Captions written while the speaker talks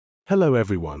Hello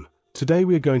everyone, today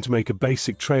we are going to make a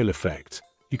basic trail effect.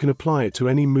 You can apply it to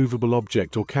any movable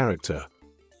object or character.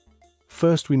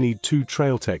 First we need two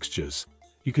trail textures.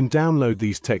 You can download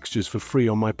these textures for free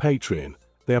on my Patreon.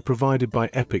 They are provided by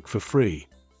Epic for free.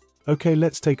 Okay,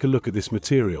 let's take a look at this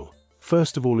material.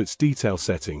 First of all, its detail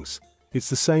settings. It's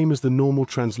the same as the normal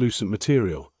translucent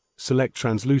material. Select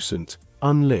translucent,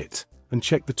 unlit, and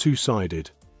check the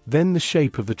two-sided. Then the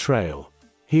shape of the trail.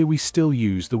 Here we still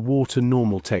use the water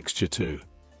normal texture to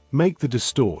make the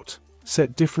distort.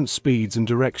 Set different speeds and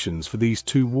directions for these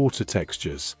two water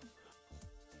textures.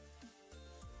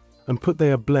 And put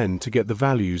their blend to get the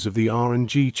values of the R and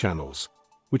G channels,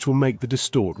 which will make the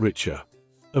distort richer.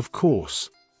 Of course,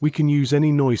 we can use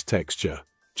any noise texture,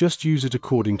 just use it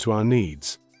according to our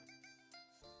needs.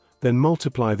 Then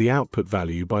multiply the output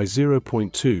value by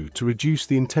 0.2 to reduce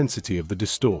the intensity of the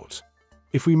distort.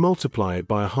 If we multiply it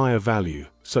by a higher value,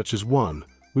 such as 1,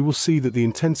 we will see that the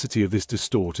intensity of this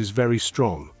distort is very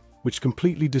strong, which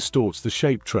completely distorts the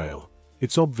shape trail.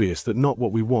 It's obvious that not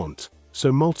what we want,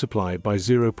 so multiply it by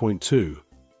 0.2.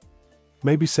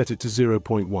 Maybe set it to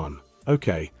 0.1.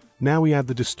 Okay, now we add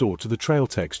the distort to the trail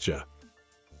texture.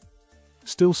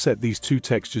 Still set these two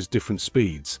textures different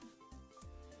speeds,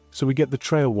 so we get the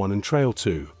trail 1 and trail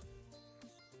 2.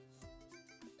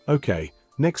 Okay,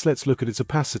 next let's look at its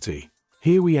opacity.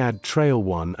 Here we add trail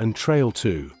 1 and trail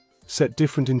 2, set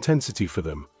different intensity for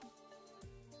them,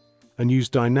 and use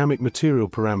dynamic material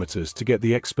parameters to get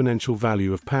the exponential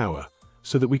value of power,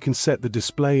 so that we can set the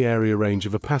display area range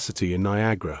of opacity in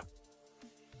Niagara.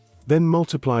 Then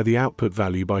multiply the output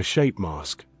value by shape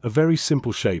mask, a very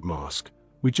simple shape mask.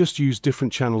 We just use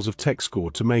different channels of text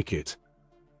score to make it.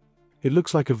 It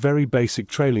looks like a very basic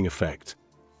trailing effect.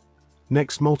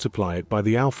 Next multiply it by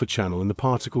the alpha channel in the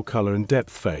particle color and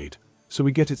depth fade, so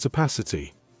we get its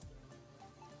opacity.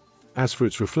 As for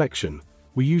its reflection,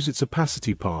 we use its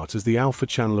opacity part as the alpha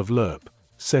channel of lerp,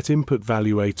 set input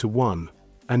value A to 1,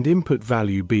 and input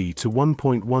value B to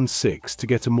 1.16 to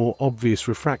get a more obvious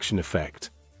refraction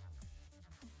effect.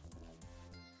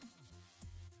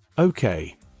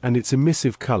 Okay, and its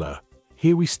emissive color.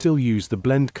 Here we still use the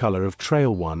blend color of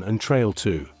trail 1 and trail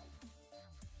 2.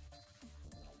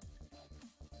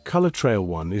 Color trail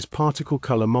 1 is particle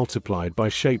color multiplied by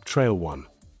shape trail 1.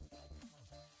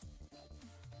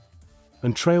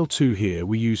 And trail 2 here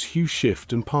we use hue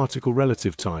shift and particle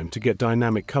relative time to get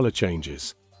dynamic color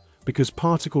changes, because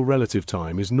particle relative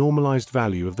time is normalized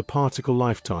value of the particle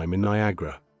lifetime in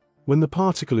Niagara. When the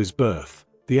particle is birth,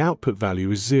 the output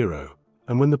value is 0,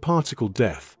 and when the particle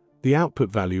death, the output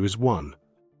value is 1.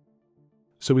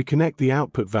 So we connect the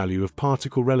output value of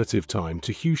particle relative time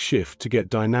to hue shift to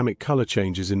get dynamic color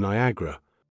changes in Niagara.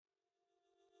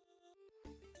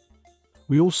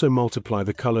 We also multiply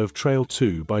the color of trail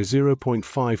 2 by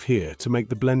 0.5 here to make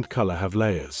the blend color have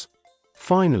layers.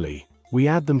 Finally, we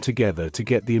add them together to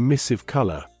get the emissive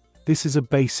color. This is a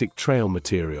basic trail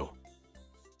material.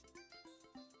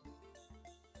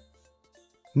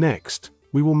 Next,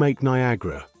 we will make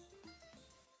Niagara.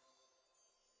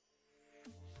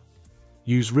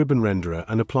 Use ribbon renderer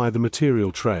and apply the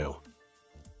material trail.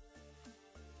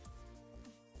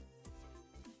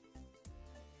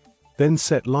 Then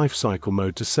set life cycle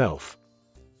mode to self.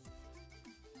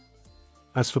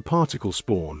 As for particle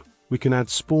spawn, we can add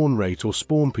spawn rate or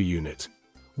spawn per unit.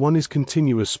 One is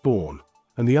continuous spawn,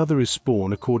 and the other is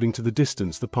spawn according to the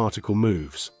distance the particle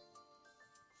moves.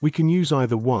 We can use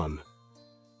either one.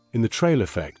 In the trail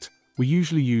effect, we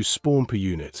usually use spawn per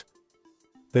unit.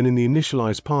 Then in the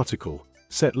initialize particle,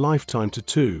 set lifetime to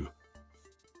 2.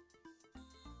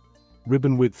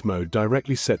 Ribbon width mode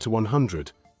directly set to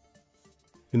 100.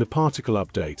 In the particle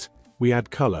update, we add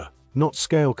color, not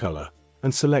scale color,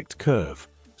 and select curve,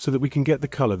 so that we can get the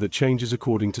color that changes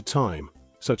according to time,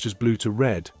 such as blue to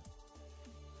red.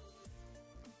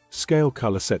 Scale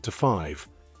color set to 5.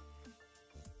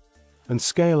 And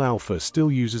scale alpha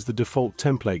still uses the default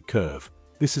template curve.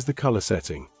 This is the color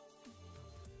setting.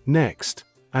 Next,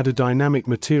 add a dynamic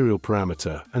material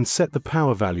parameter and set the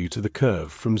power value to the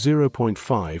curve from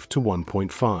 0.5 to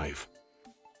 1.5.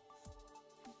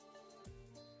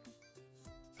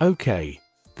 Okay,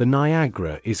 the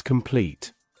Niagara is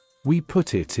complete. We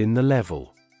put it in the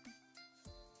level.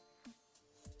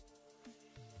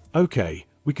 Okay,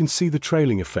 we can see the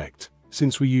trailing effect.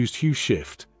 Since we used hue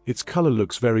shift, its color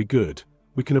looks very good.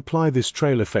 We can apply this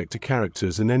trail effect to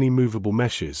characters and any movable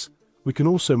meshes. We can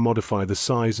also modify the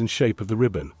size and shape of the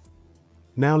ribbon.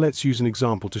 Now let's use an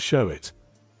example to show it.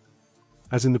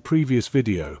 As in the previous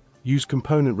video, use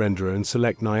component renderer and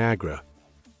select Niagara.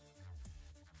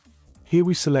 Here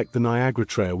we select the Niagara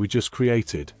trail we just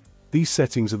created. These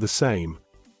settings are the same.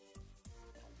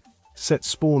 Set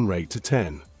spawn rate to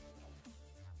 10.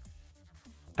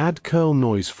 Add curl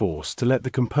noise force to let the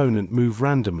component move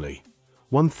randomly,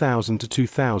 1000 to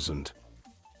 2000.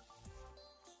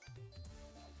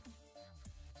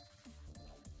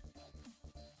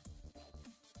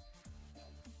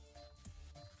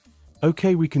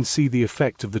 Okay, we can see the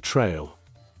effect of the trail.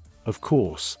 Of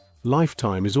course,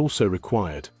 lifetime is also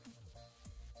required.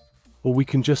 Or we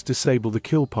can just disable the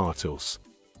kill particles.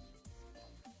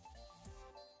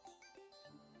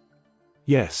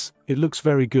 Yes, it looks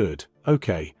very good.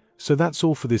 Okay, so that's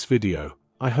all for this video.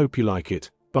 I hope you like it.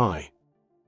 Bye.